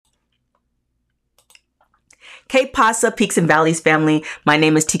Que pasa, Peaks and Valleys family? My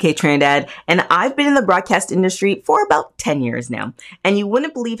name is TK Trinidad, and I've been in the broadcast industry for about 10 years now. And you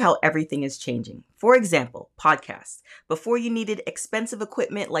wouldn't believe how everything is changing. For example, podcasts. Before you needed expensive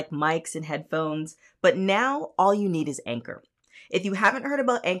equipment like mics and headphones, but now all you need is Anchor. If you haven't heard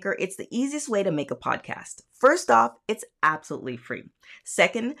about Anchor, it's the easiest way to make a podcast. First off, it's absolutely free.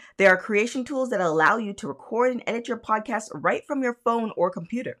 Second, there are creation tools that allow you to record and edit your podcast right from your phone or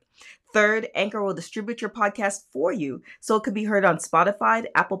computer. Third, Anchor will distribute your podcast for you so it could be heard on Spotify,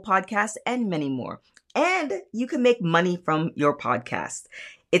 Apple Podcasts, and many more. And you can make money from your podcast.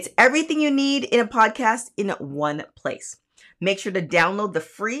 It's everything you need in a podcast in one place. Make sure to download the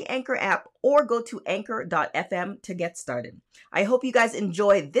free Anchor app or go to anchor.fm to get started. I hope you guys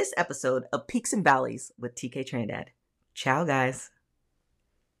enjoy this episode of Peaks and Valleys with TK Trinidad. Ciao, guys.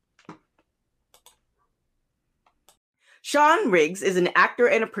 Sean Riggs is an actor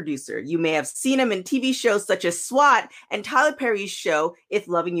and a producer. You may have seen him in TV shows such as SWAT and Tyler Perry's show, If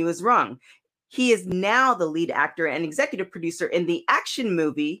Loving You Is Wrong. He is now the lead actor and executive producer in the action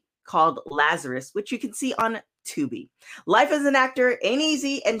movie called Lazarus, which you can see on Tubi. Life as an actor ain't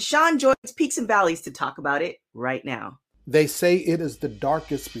easy, and Sean joins Peaks and Valleys to talk about it right now. They say it is the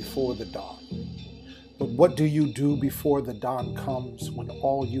darkest before the dawn. But what do you do before the dawn comes, when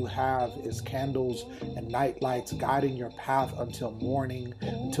all you have is candles and night lights guiding your path until morning,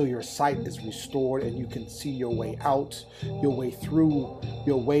 until your sight is restored and you can see your way out, your way through,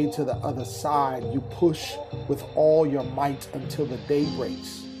 your way to the other side. You push with all your might until the day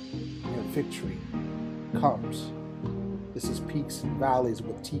breaks and your victory comes. This is Peaks and Valleys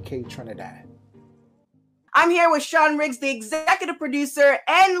with TK Trinidad. I'm here with Sean Riggs, the executive producer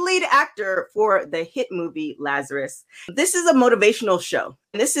and lead actor for the hit movie Lazarus. This is a motivational show.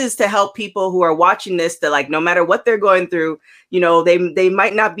 This is to help people who are watching this that, like, no matter what they're going through, you know, they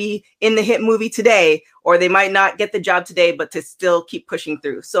might not be in the hit movie today, or they might not get the job today, but to still keep pushing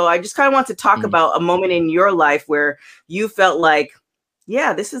through. So I just kind of want to talk about a moment in your life where you felt like,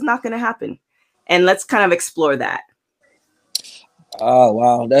 yeah, this is not going to happen. And let's kind of explore that. Oh,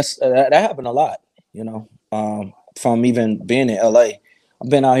 wow. That happened a lot, you know. From even being in LA. I've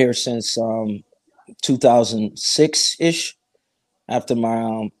been out here since 2006-ish. After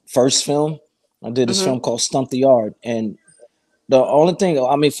my first film, I did this film called Stump the Yard. And the only thing,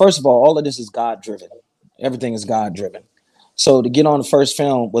 I mean, first of all of this is God-driven. Everything is God-driven. So to get on the first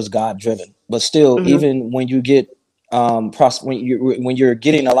film was God-driven. But still, even when you get, when you're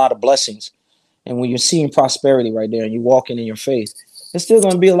getting a lot of blessings, and when you're seeing prosperity right there and you're walking in your faith, there's still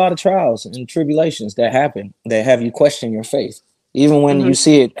going to be a lot of trials and tribulations that happen that have you question your faith, even when you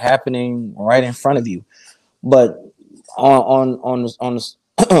see it happening right in front of you. But on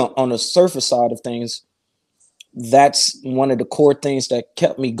the surface side of things, that's one of the core things that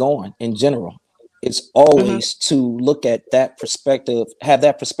kept me going in general. It's always to look at that perspective, have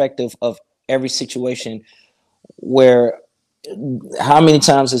that perspective of every situation where how many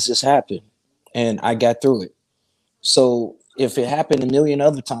times has this happened? And I got through it. So if it happened a million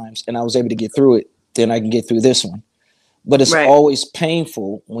other times and I was able to get through it, then I can get through this one. But it's always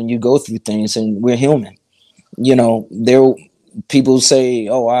painful when you go through things, and we're human. You know, people say,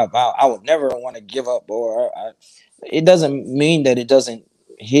 "Oh, I would never want to give up," or it doesn't mean that it doesn't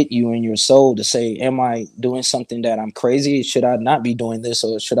hit you in your soul to say, "Am I doing something that I'm crazy? Should I not be doing this,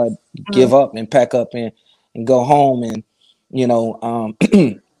 or should I give up and pack up and go home and, you know,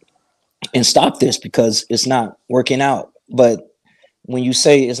 and stop this because it's not working out?" But when you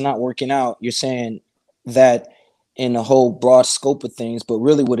say it's not working out, you're saying that in the whole broad scope of things. But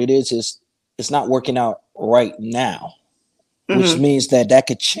really what it is it's not working out right now, which means that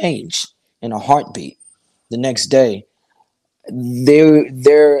could change in a heartbeat the next day.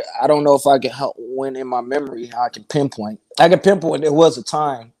 There, I don't know if I can help when in my memory, how I can pinpoint. There was a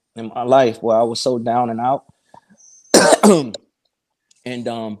time in my life where I was so down and out. And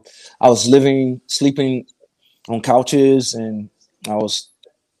I was sleeping on couches, and I was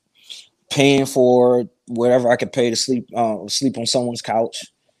paying for whatever I could pay to sleep on someone's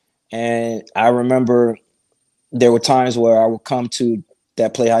couch. And I remember there were times where I would come to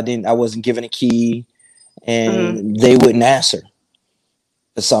that place. I wasn't given a key, and they wouldn't answer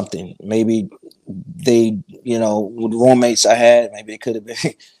for something. Maybe they, you know, with roommates I had, maybe they could have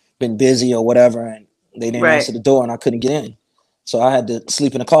been busy or whatever, and they didn't answer the door, and I couldn't get in. So I had to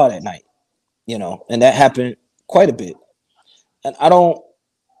sleep in the car that night, you know, and that happened quite a bit. And I don't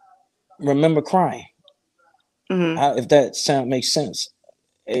remember crying. If that makes sense.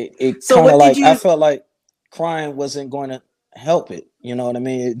 It kind of like, I felt like crying wasn't going to help it. You know what I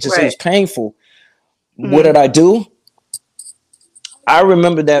mean? It was painful. What did I do? I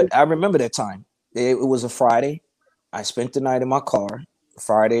remember that time. It was a Friday. I spent the night in my car,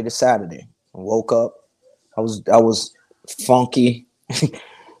 Friday to Saturday. I woke up. I was funky.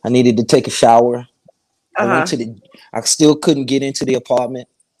 I needed to take a shower. I went Uh-huh. to the. I still couldn't get into the apartment.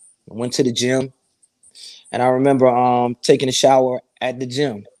 I went to the gym, and I remember taking a shower at the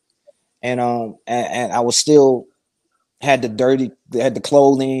gym, and I was still had the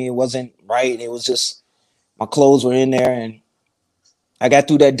clothing. It wasn't right. It was just my clothes were in there, and I got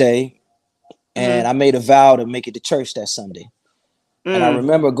through that day, and Mm-hmm. I made a vow to make it to church that Sunday. And I Mm.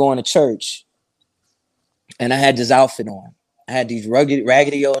 remember going to church, and I had this outfit on. I had these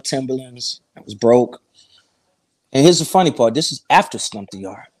raggedy old Timberlands. I was broke. And here's the funny part: this is after Slump the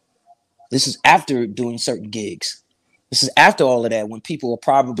Yard. This is after doing certain gigs. This is after all of that, when people are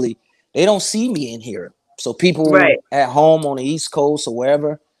probably they don't see me in here. So people Right. at home on the East Coast or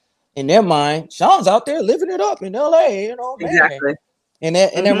wherever, in their mind, Sean's out there living it up in LA, man. Exactly. And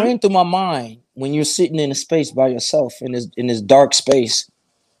that Mm-hmm. ran through my mind when you're sitting in a space by yourself in this dark space,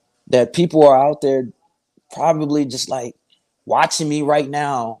 that people are out there probably just like watching me right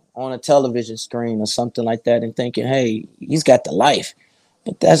now on a television screen or something like that and thinking, hey, he's got the life.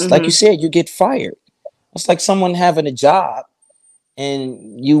 But that's like you Mm-hmm. said, you get fired. It's like someone having a job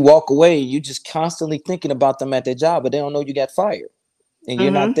and you walk away, you just constantly thinking about them at their job, but they don't know you got fired and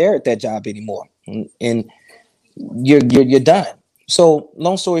you're not Mm-hmm. there at that job anymore. And you're done. So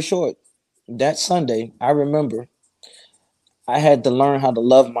long story short, that Sunday, I remember I had to learn how to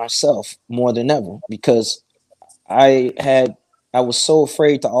love myself more than ever because I had I was so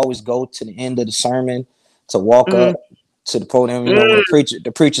afraid to always go to the end of the sermon to walk Mm-hmm. up to the podium. You know, when Mm.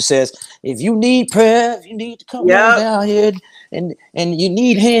 the preacher says, if you need prayer, if you need to come on Yep. down here and you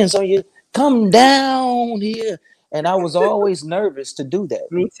need hands on you, come down here. And I was always nervous to do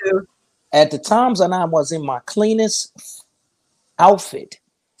that. Me too. At the times when I was in my cleanest outfit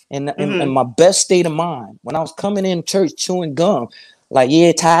and in Mm-hmm. my best state of mind, when I was coming in church chewing gum, like,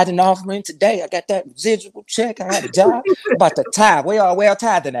 yeah, tithing offering today. I got that residual check. I had a job. I'm about to tithe. Where y'all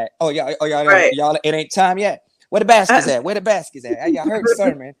tithing at? Right. Y'all, it ain't time yet. Where the baskets Uh, at? Where the baskets at? Y'all heard the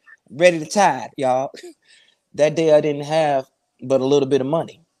sermon. Ready to tithe, y'all. That day I didn't have but a little bit of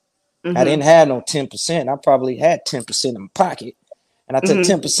money. I mm-hmm. didn't have no 10%. I probably had 10% in my pocket. And I took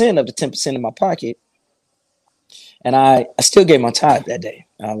Mm-hmm. 10% of the 10% in my pocket. And I still gave my tithe that day.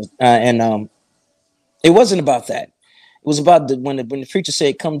 And it wasn't about that. It was about when the preacher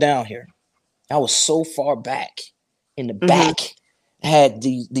said, "Come down here." I was so far back in the Mm-hmm. back. I had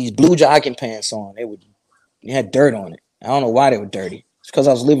these blue jogging pants on. It had dirt on it. I don't know why they were dirty. It's because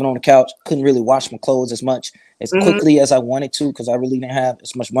I was living on the couch. Couldn't really wash my clothes as much as Mm-hmm. quickly as I wanted to because I really didn't have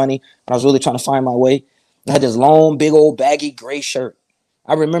as much money. And I was really trying to find my way. I had this long, big old baggy gray shirt.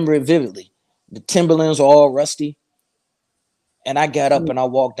 I remember it vividly. The Timberlands were all rusty. And I got up and I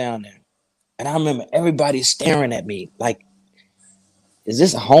walked down there. And I remember everybody staring at me like, is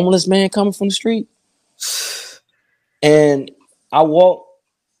this a homeless man coming from the street? And I walked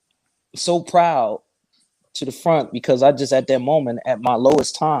so proud to the front because I just at that moment, at my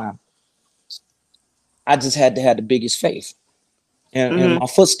lowest time, I just had to have the biggest faith in Mm-hmm. my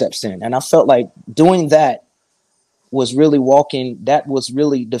footsteps in. And I felt like doing that was really walking, that was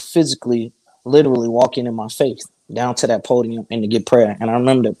really the physically, literally walking in my faith down to that podium and to get prayer. And I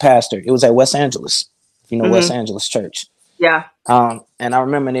remember the pastor, it was at West Angeles, if you know West Mm-hmm. Angeles Church. Yeah. And I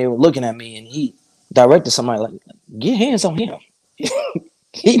remember they were looking at me and he directed somebody like, get hands on him.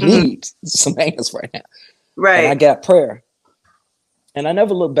 He Mm-hmm. needs some hands right now. And I Right. got prayer. And I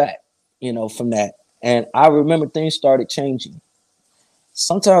never looked back, from that. And I remember things started changing.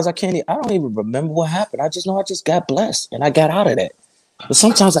 Sometimes I don't even remember what happened. I just know I just got blessed and I got out of that. But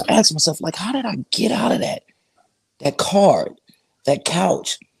sometimes I ask myself, like, how did I get out of that? That card, that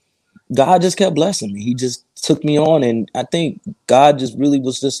couch. God just kept blessing me. He just took me on, and I think God just really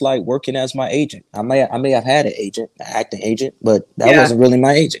was just like working as my agent. I may have had an agent, an acting agent, but that Yeah. wasn't really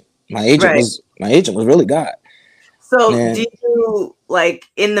my agent. Right. My agent was really God. So And did you like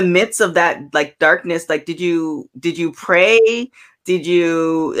in the midst of that like darkness, like did you pray? Did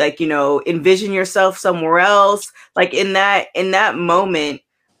you like, envision yourself somewhere else? Like in that moment,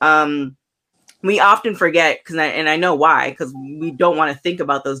 um we often forget because I know why, because we don't want to think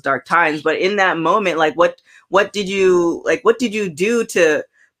about those dark times. But in that moment, like what did you do to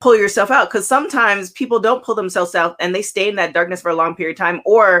pull yourself out? Because sometimes people don't pull themselves out and they stay in that darkness for a long period of time,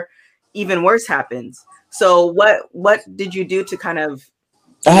 or even worse happens. So what did you do to kind of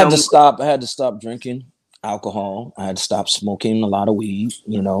I you had know to stop. I had to stop drinking alcohol. I had to stop smoking a lot of weed.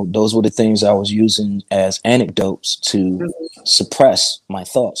 Those were the things I was using as anecdotes to Mhm. suppress my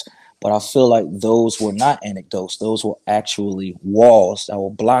thoughts. But I feel like those were not anecdotes. Those were actually walls that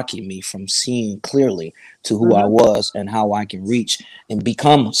were blocking me from seeing clearly to who I Mm-hmm. was and how I can reach and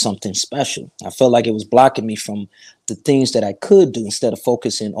become something special. I felt like it was blocking me from the things that I could do instead of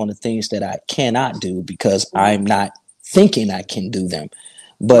focusing on the things that I cannot do because Mm-hmm. I'm not thinking I can do them.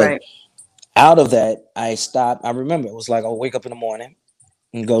 But Right. out of that, I stopped. I remember it was like I'll wake up in the morning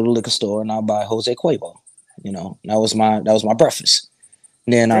and go to the liquor store and I'll buy Jose Cuervo. That was my breakfast.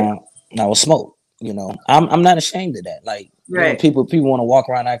 And then Okay. I would smoke. I'm not ashamed of that. Like, Right. people want to walk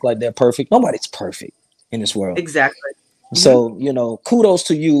around and act like they're perfect. Nobody's perfect in this world. Exactly. Mm-hmm. So, kudos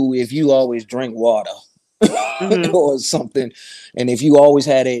to you if you always drink water Mm-hmm. or something. And if you always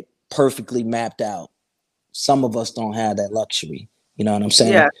had it perfectly mapped out. Some of us don't have that luxury. You know what I'm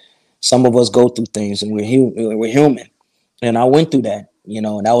saying? Yeah. Some of us go through things and we're human. And I went through that,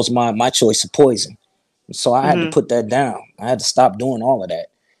 and that was my choice of poison. So I had to Mm-hmm. put that down. I had to stop doing all of that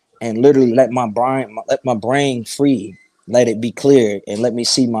and literally let my brain free, let it be clear, and let me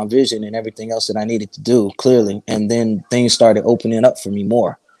see my vision and everything else that I needed to do clearly. And then things started opening up for me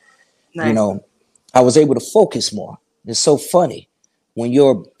more. You Nice. know, I was able to focus more. It's so funny when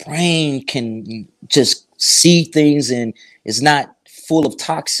your brain can just see things and it's not full of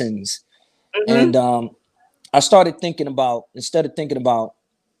toxins. Mm-hmm. And I started thinking about, instead of thinking about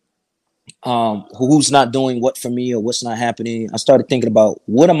who's not doing what for me or what's not happening, I started thinking about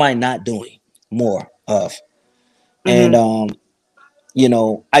what am I not doing more of. And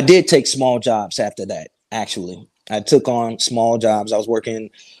Mm-hmm. I did take small jobs after that. Actually, I took on small jobs. I was working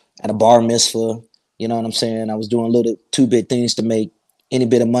at a bar mitzvah. You know what I'm saying? I was doing little 2-bit things to make any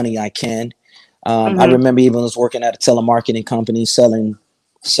bit of money I can. I Mm-hmm. remember even was working at a telemarketing company selling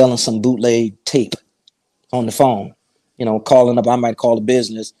some bootleg tape on the phone. Calling up. I might call a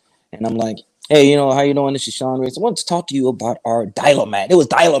business, and I'm like, "Hey, how you doing? This is Sean Riggs. I want to talk to you about our Dialomat. It was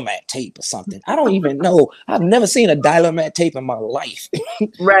Dialomat tape or something. I don't even know. I've never seen a Dialomat tape in my life,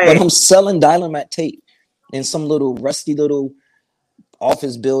 but Right. I'm selling Dialomat tape in some little rusty little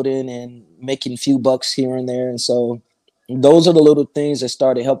office building and making a few bucks here and there. And so those are the little things that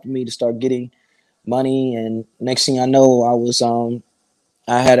started helping me to start getting money. And next thing I know,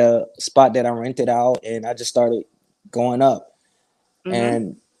 I had a spot that I rented out and I just started going up. Mm-hmm.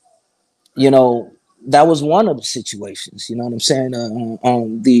 And, you know, that was one of the situations, you know what I'm saying?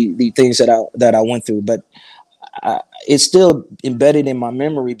 The things that I went through, but it's still embedded in my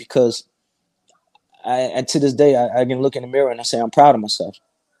memory because and to this day, I can look in the mirror and I say, I'm proud of myself.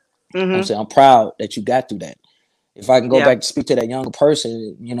 I'm Mm-hmm. saying, I'm proud that you got through that. If I can go Yeah. back to speak to that younger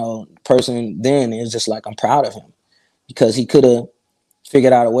person, person then is just like, I'm proud of him because he could have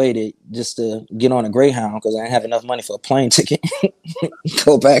figured out a way to get on a Greyhound because I didn't have enough money for a plane ticket,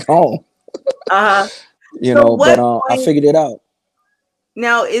 go back home, Uh-huh. So but what I point figured it out.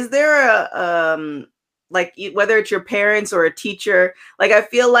 now is there like whether it's your parents or a teacher, like I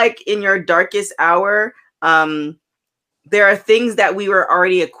feel like in your darkest hour, um there are things that we were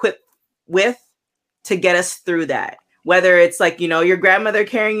already equipped with to get us through that. Whether it's like, your grandmother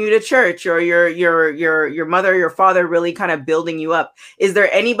carrying you to church or your mother, your father really kind of building you up. Is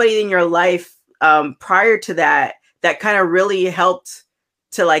there anybody in your life prior to that that kind of really helped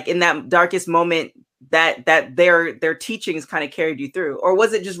to, like, in that darkest moment, that their teachings kind of carried you through? Or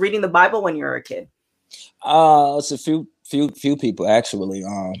was it just reading the Bible when you were a kid? It's a few people actually.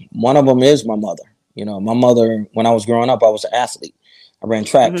 One of them is my mother. My mother, when I was growing up, I was an athlete. I ran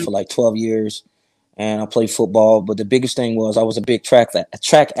track Mm-hmm. for like 12 years and I played football. But the biggest thing was I was a big track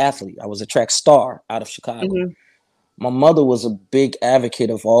athlete. I was a track star out of Chicago. Mm-hmm. My mother was a big advocate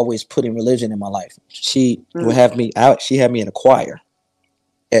of always putting religion in my life. She would Mm-hmm. have me out. She had me in a choir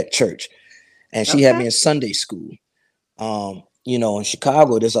at church and she had Okay. me in Sunday school. In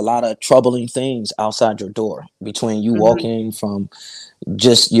Chicago, there's a lot of troubling things outside your door between you Mm-hmm. walking from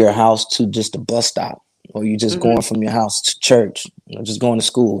just your house to just a bus stop, or you just Mm-hmm. going from your house to church, just going to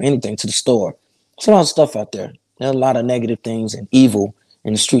school, anything to the store. There's a lot of stuff out there. There's a lot of negative things and evil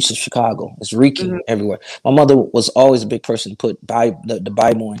in the streets of Chicago. It's reeking Mm-hmm. everywhere. My mother was always a big person to put the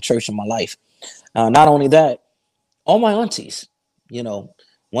Bible and church in my life. Not only that, all my aunties, you know,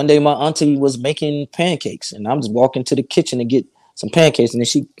 one day my auntie was making pancakes and I'm just walking to the kitchen to get some pancakes and then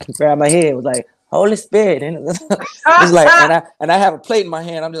she grabbed my head, was like, Holy Spirit. And it's like, and I have a plate in my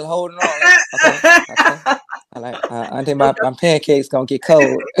hand. I'm just holding on like, okay. I like, auntie, my pancakes gonna get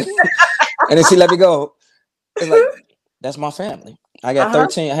cold. And then she let me go. It's like, that's my family. Uh-huh.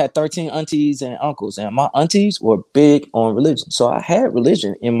 I had 13 aunties and uncles, and my aunties were big on religion. So I had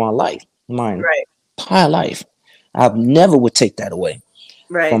religion in my life, my Right. entire life. I never would take that away.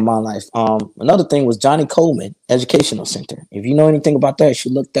 from my life. Another thing was Johnny Coleman Educational Center. If you know anything about that, you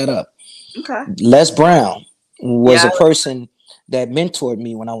should look that up. Okay. Les Brown was Yeah. a person that mentored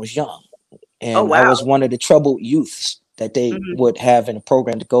me when I was young. And wow. I was one of the troubled youths that they Mhm. would have in a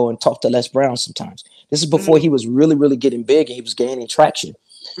program to go and talk to Les Brown sometimes. This is before he was really, really getting big and he was gaining traction.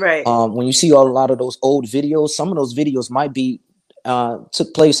 Right. When you see a lot of those old videos, some of those videos might be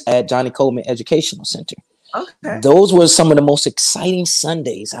took place at Johnny Coleman Educational Center. Okay. Those were some of the most exciting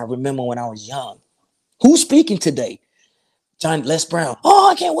Sundays I remember when I was young. Who's speaking today? Les Brown. Oh,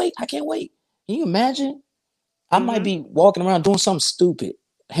 I can't wait. I can't wait. Can you imagine? I might be walking around doing something stupid,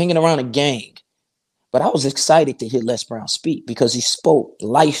 hanging around a gang. But I was excited to hear Les Brown speak because he spoke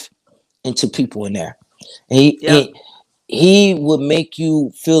life into people in there. And he would make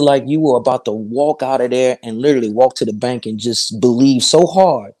you feel like you were about to walk out of there and literally walk to the bank and just believe so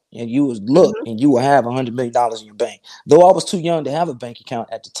hard. And you would look and you will have $100 million in your bank. Though I was too young to have a bank account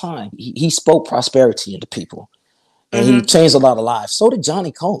at the time, he spoke prosperity into people. And he changed a lot of lives. So did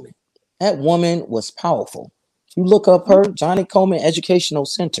Johnny Coleman. That woman was powerful. If you look up her, Johnny Coleman Educational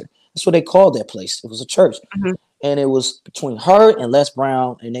Center. That's what they called that place. It was a church. And it was between her and Les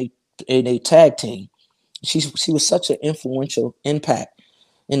Brown, and they tag team. She was such an influential impact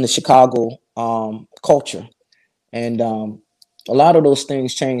in the Chicago culture. And a lot of those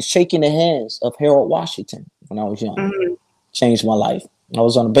things changed. Shaking the hands of Harold Washington when I was young changed my life. I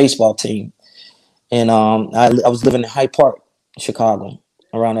was on a baseball team. And I was living in Hyde Park, Chicago,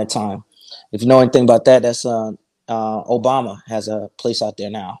 around that time. If you know anything about that, that's Obama has a place out there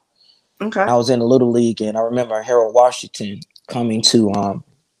now. Okay. I was in the Little League, and I remember Harold Washington coming to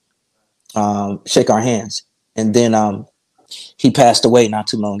shake our hands. And then he passed away not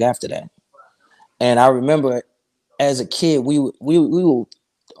too long after that. And I remember as a kid, we were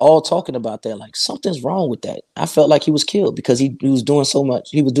all talking about that, like something's wrong with that. I felt like he was killed because he was doing so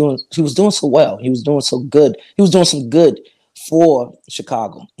much. He was doing so well. He was doing so good. He was doing some good for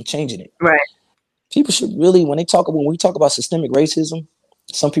Chicago and changing it. Right. People should really, when we talk about systemic racism,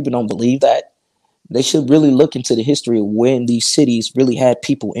 some people don't believe that. They should really look into the history of when these cities really had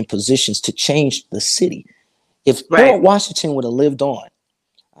people in positions to change the city. If Harold Washington would have lived on,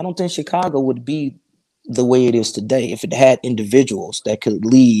 I don't think Chicago would be the way it is today if it had individuals that could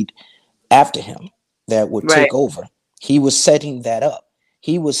lead after him that would take over. He was setting that up.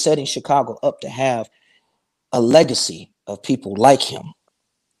 He was setting Chicago up to have a legacy of people like him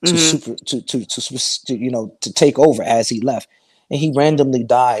to take over as he left. And he randomly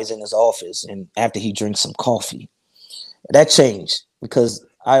dies in his office and after he drinks some coffee. That changed because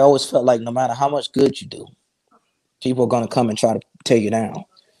I always felt like no matter how much good you do, people are going to come and try to tear you down.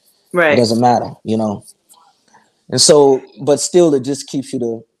 It doesn't matter, And so, but still, it just keeps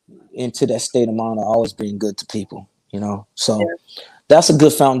you into that state of mind of always being good to people, So that's a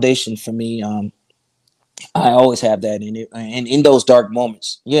good foundation for me. I always have that in it, and in those dark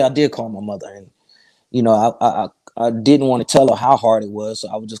moments, I did call my mother, and I didn't want to tell her how hard it was, so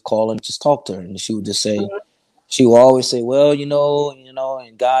I would just call her and just talk to her, and she would just say, she would always say, well,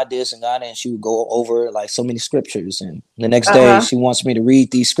 and God this and God that, and she would go over like so many scriptures, and the next day she wants me to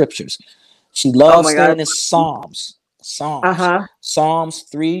read these scriptures. She loves staying in Psalms. Psalms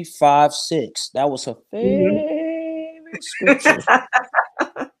 3, 5, 6. That was her favorite scripture.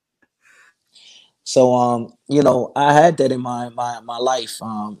 So I had that in my life,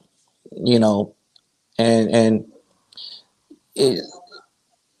 and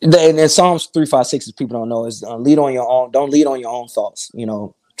Psalms 3, 5, 6, as people don't know, is lead on your own. Don't lead on your own thoughts.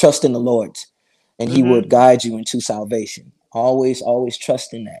 Trust in the Lord, and He would guide you into salvation. Always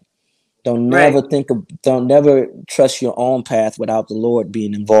trust in that. Don't never trust your own path without the Lord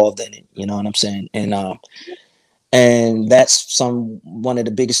being involved in it. You know what I'm saying? And that's one of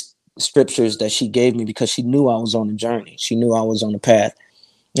the biggest scriptures that she gave me because she knew I was on the journey. She knew I was on the path,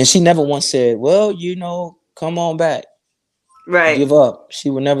 and she never once said, "Well, come on back." Give up.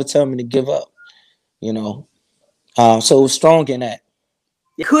 She would never tell me to give up, so it was strong in that.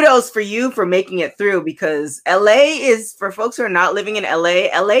 Kudos for you for making it through, because LA is, for folks who are not living in LA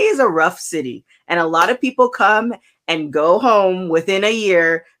is a rough city, and a lot of people come and go home within a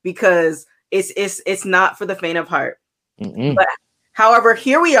year because it's not for the faint of heart. But however,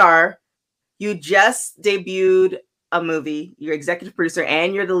 here we are. You just debuted a movie. You're executive producer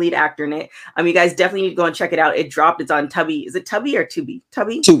and you're the lead actor in it. You guys definitely need to go and check it out. It dropped. It's on Tubi. Is it Tubi or Tubi?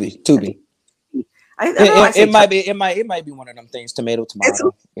 Tubi. It might be one of them things. Tomato. Yes,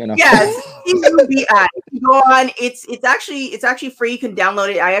 TUBI. Go on. It's actually free. You can download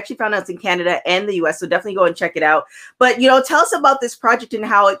it. I actually found out it's in Canada and the US, so definitely go and check it out. But tell us about this project and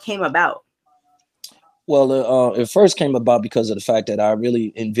how it came about. Well, it first came about because of the fact that I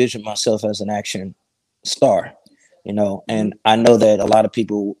really envisioned myself as an action star, Mm-hmm. and I know that a lot of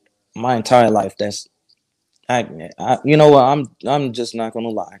people, my entire life, you know what, I'm just not gonna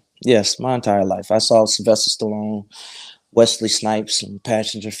lie. Yes, my entire life, I saw Sylvester Stallone, Wesley Snipes, and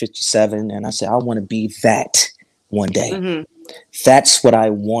Passenger 57, and I said, I want to be that one day. Mm-hmm. That's what I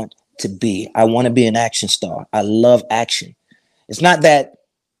want to be. I want to be an action star. I love action. It's not that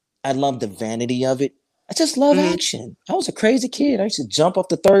I love the vanity of it. I just love Mm-hmm. action. I was a crazy kid. I used to jump off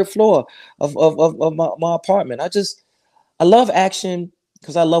the third floor of my apartment. I love action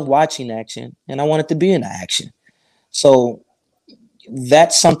because I love watching action and I wanted to be in action. So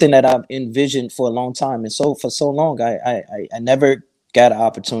that's something that I've envisioned for a long time. And so for so long, I never got an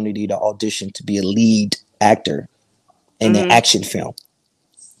opportunity to audition to be a lead actor in an Mm-hmm. action film.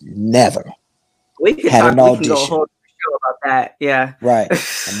 Never We could had an talk. We can go a audition. whole show about that. Yeah. Right.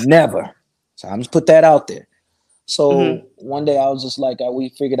 I never. So I'm just put that out there. Mm-hmm. So one day I was just like, we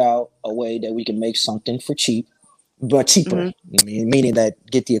figured out a way that we can make something for cheap, but cheaper, Mm-hmm. meaning that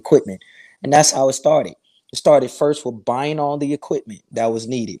get the equipment. And that's how it started. It started first with buying all the equipment that was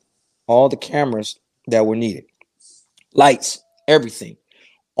needed, all the cameras that were needed, lights, everything,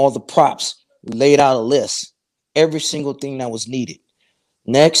 all the props. We laid out a list, every single thing that was needed.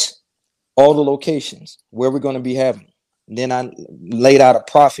 Next, all the locations where we're going to be having. Then I laid out a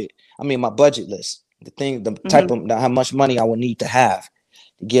my budget list, the Mm-hmm. type of how much money I would need to have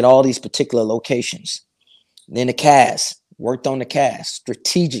to get all these particular locations. Then the cast, worked on the cast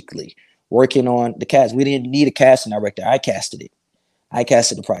strategically, working on the cast. We didn't need a casting director. I casted it. I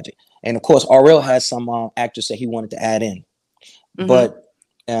casted the project. And of course, RL had some actors that he wanted to add in. Mm-hmm. But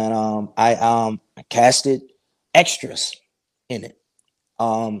and I casted extras in it,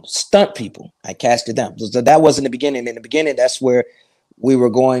 stunt people. I casted them. So that wasn't the beginning. In the beginning, that's where we were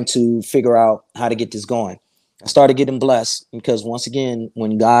going to figure out how to get this going. I started getting blessed because once again,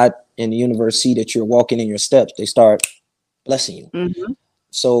 when God and the universe see that you're walking in your steps, they start blessing you. Mm-hmm.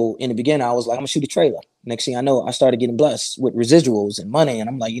 So in the beginning, I was like, I'm gonna shoot a trailer. Next thing I know, I started getting blessed with residuals and money. And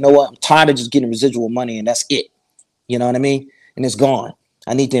I'm like, you know what? I'm tired of just getting residual money and that's it. You know what I mean? And it's gone.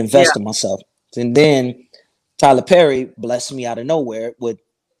 I need to Yeah. invest in myself. And then Tyler Perry blessed me out of nowhere with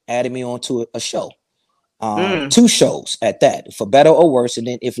adding me onto a show, Mm. two shows at that, for better or worse, and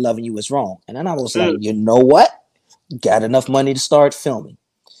then If Loving You Is Wrong. And then I was like, Mm. you know what? Got enough money to start filming.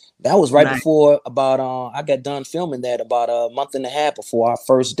 That was right Nice. before about I got done filming that about a month and a half before our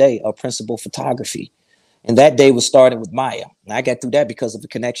first day of principal photography. And that day was starting with Maya. And I got through that because of the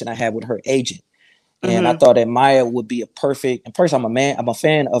connection I had with her agent. And I Mm-hmm. thought that Maya would be a perfect. And first, I'm a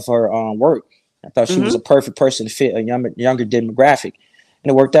fan of her work. I thought she was Mm-hmm. a perfect person to fit a younger demographic,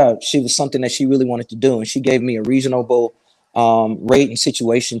 and it worked out. She was something that she really wanted to do, and she gave me a reasonable rate and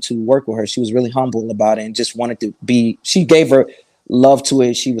situation to work with her. She was really humble about it and just wanted to be. She gave her love to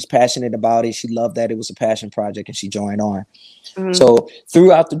it. She was passionate about it. She loved that it was a passion project, and she joined on. Mm-hmm. So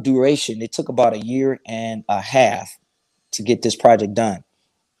throughout the duration, it took about a year and a half to get this project done.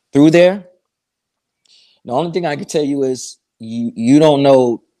 Through there, the only thing I can tell you is you don't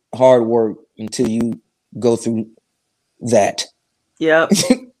know hard work until you go through that. Yep.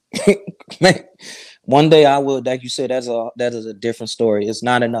 Man, one day I will, like you said, that is a different story. It's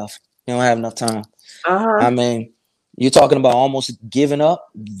not enough. You don't have enough time. I Uh-huh. mean, you're talking about almost giving up.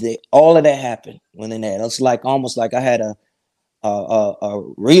 All of that happened when in that. It's like almost like I had a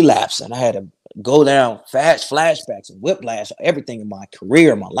relapse and I had to go down fast flashbacks and whiplash, everything in my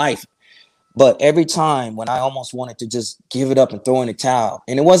career, my life. But every time when I almost wanted to just give it up and throw in the towel,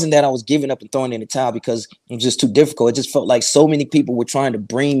 and it wasn't that I was giving up and throwing in the towel because it was just too difficult. It just felt like so many people were trying to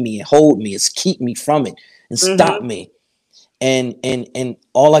bring me and hold me and keep me from it and stop Mm-hmm. me. And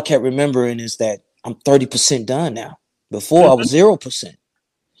all I kept remembering is that I'm 30% done now. Before I was Mm-hmm.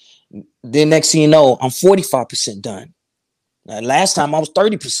 0%. Then next thing you know, I'm 45% done. Now, last time I was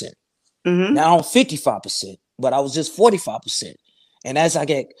 30%. Mm-hmm. Now I'm 55%, but I was just 45%. And as I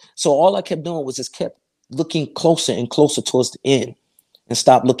get, so all I kept doing was just kept looking closer and closer towards the end and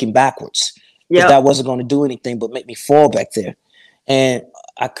stop looking backwards because that Yep. wasn't going to do anything but make me fall back there. And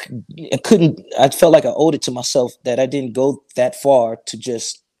I couldn't, I felt like I owed it to myself that I didn't go that far to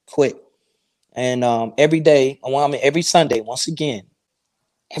just quit. And every day, well, I mean, every Sunday, once again,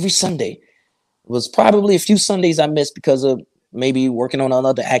 every Sunday was probably a few Sundays I missed because of maybe working on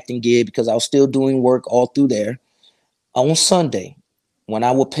another acting gig because I was still doing work all through there. On Sunday, when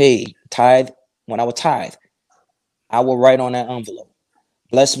I would pay tithe, when I would tithe, I would write on that envelope,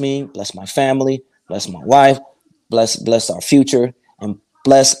 bless me, bless my family, bless my wife, bless our future, and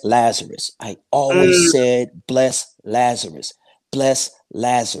bless Lazarus. I always Mm. said, bless Lazarus, bless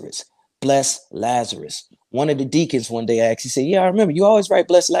Lazarus, bless Lazarus. One of the deacons one day asked, he said, yeah, I remember you always write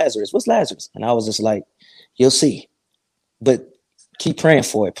bless Lazarus. What's Lazarus? And I was just like, you'll see, but keep praying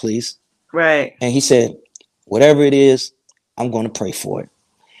for it, please. Right. And he said, whatever it is, I'm going to pray for it.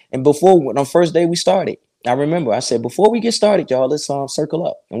 And before, on the first day we started, I remember I said, before we get started, y'all, let's circle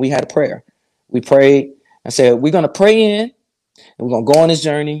up. And we had a prayer. We prayed. I said, we're going to pray in and we're going to go on this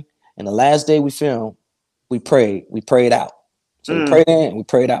journey. And the last day we filmed, we prayed out. So we prayed in and we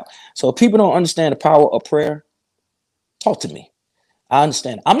prayed out. So if people don't understand the power of prayer, talk to me. I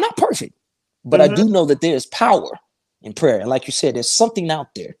understand. I'm not perfect, but I do know that there is power in prayer. And like you said, there's something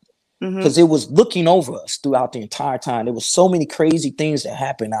out there. Because it was looking over us throughout the entire time. There was so many crazy things that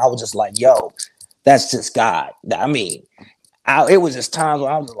happened. I was just like, yo, that's just God. I mean, it was just times where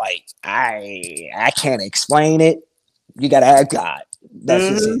I was like, I can't explain it. You got to ask God. That's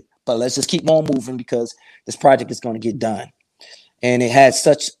just it. But let's just keep on moving because this project is going to get done. And it had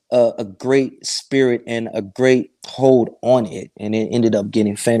such a great spirit and a great hold on it. And it ended up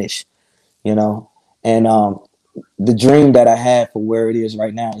getting finished, you know. And the dream that I had for where it is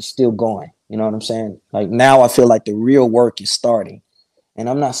right now is still going. You know what I'm saying? Like now I feel like the real work is starting and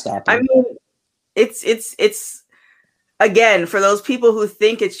I'm not stopping. I mean, it's again, for those people who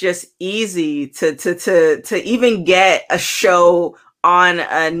think it's just easy to even get a show on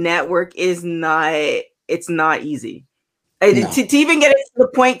a network it's not easy. No. To even get it to the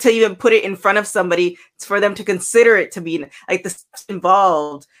point to even put it in front of somebody, it's for them to consider it to be like the steps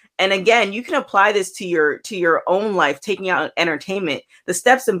involved. And again, you can apply this to your own life, taking out entertainment. The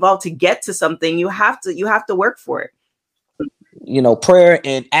steps involved to get to something, you have to work for it. You know, prayer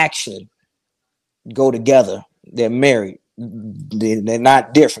and action go together. They're married. They're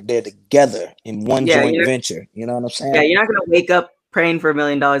not different. They're together in one joint venture. You know what I'm saying? Yeah, you're not gonna wake up praying for $1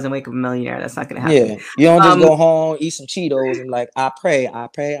 million and wake up a millionaire. That's not gonna happen. Yeah, you don't just go home, eat some Cheetos, and like I pray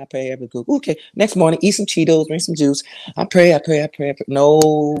every good. Okay, next morning eat some Cheetos, drink some juice. I pray.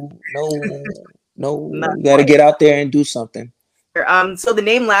 No. You got to get out there and do something. So the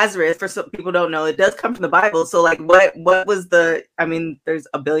name Lazarus, for some people don't know, it does come from the Bible. So like, what was the? I mean, there's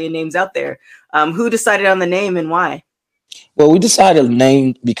a billion names out there. Who decided on the name and why? Well, we decided to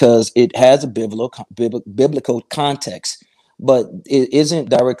name because it has a biblical context. But it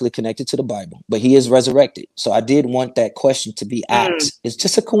isn't directly connected to the Bible, but he is resurrected. So I did want that question to be asked. It's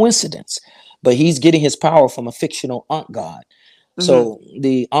just a coincidence, but he's getting his power from a fictional Ankh god. So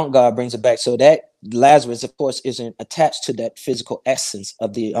the Ankh god brings it back. So that Lazarus, of course, isn't attached to that physical essence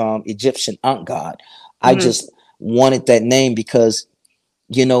of the Egyptian Ankh god. I just wanted that name because,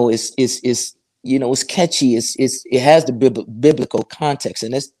 you know, it's catchy. It has the biblical context,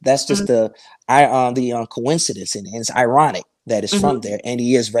 and that's just the coincidence, and it's ironic that it's from there, and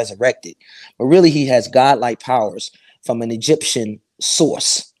he is resurrected. But really, he has godlike powers from an Egyptian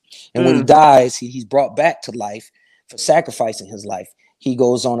source, and when he dies, he's brought back to life for sacrificing his life. He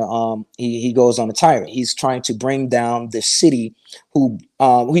goes on a tyrant. He's trying to bring down this city.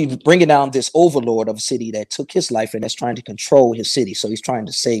 He's bringing down this overlord of a city that took his life and that's trying to control his city. So he's trying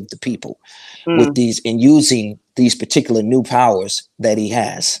to save the people with these and using these particular new powers that he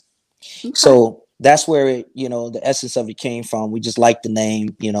has. Okay. So that's where the essence of it came from. We just like the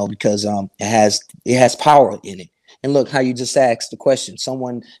name, because it has power in it. And look how you just asked the question.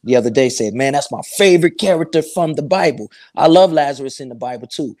 Someone the other day said, man, that's my favorite character from the Bible. I love Lazarus in the Bible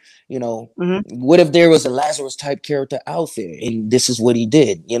too. What if there was a Lazarus type character out there and this is what he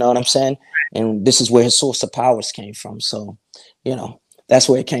did? You know what I'm saying? And this is where his source of powers came from. So, that's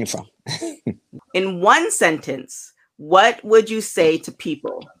where it came from. In one sentence, what would you say to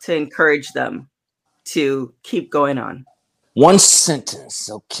people to encourage them to keep going on? One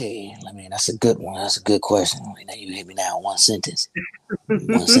sentence. Okay. That's a good one. That's a good question. Now you hit me now. One sentence.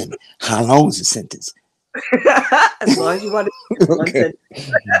 One sentence. How long is a sentence? As long as you want to. One sentence.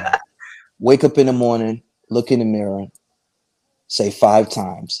 Wake up in the morning, look in the mirror, say 5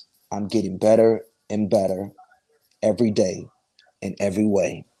 times, I'm getting better and better every day in every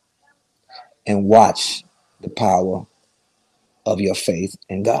way. And watch the power of your faith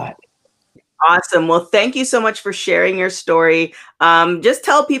in God. Awesome. Well, thank you so much for sharing your story. Just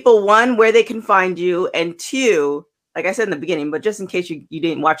tell people, 1, where they can find you, and 2, like I said in the beginning, but just in case you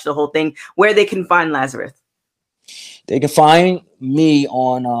didn't watch the whole thing, where they can find Lazarus. They can find me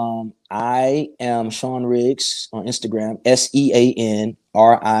on I am Sean Riggs on Instagram, SEANRIGGS.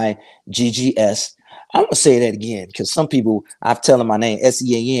 I'm gonna say that again because some people I've telling my name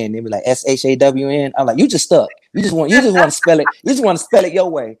SEAN, they be like SHAWN. I'm like, you just stuck. You just want to spell it. You just want to spell it your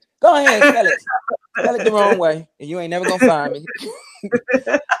way. Go ahead and spell it. Spell it the wrong way, and you ain't never gonna find me.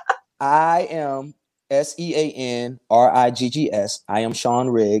 I am SEANRIGGS. I am Sean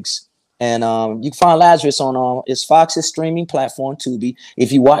Riggs, And you can find Lazarus on it's Fox's streaming platform, Tubi.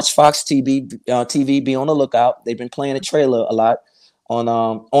 If you watch Fox TV, be on the lookout. They've been playing the trailer a lot on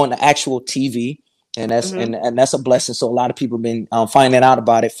the actual TV, and that's a blessing. So a lot of people have been finding out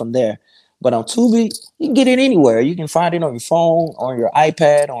about it from there. But on Tubi, you can get it anywhere. You can find it on your phone, on your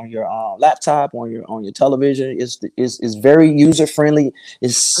iPad, on your laptop, on your television. It's very user friendly.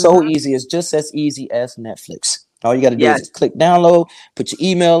 It's so easy. It's just as easy as Netflix. All you got to do is click download, put your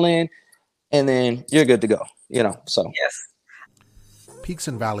email in, and then you're good to go. So yes. Peaks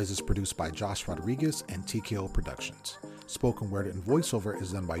and Valleys is produced by Josh Rodriguez and TKO Productions. Spoken word and voiceover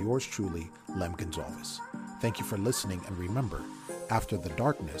is done by yours truly, Lem Gonzalez. Thank you for listening, and remember, after the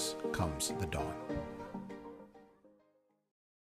darkness comes the dawn.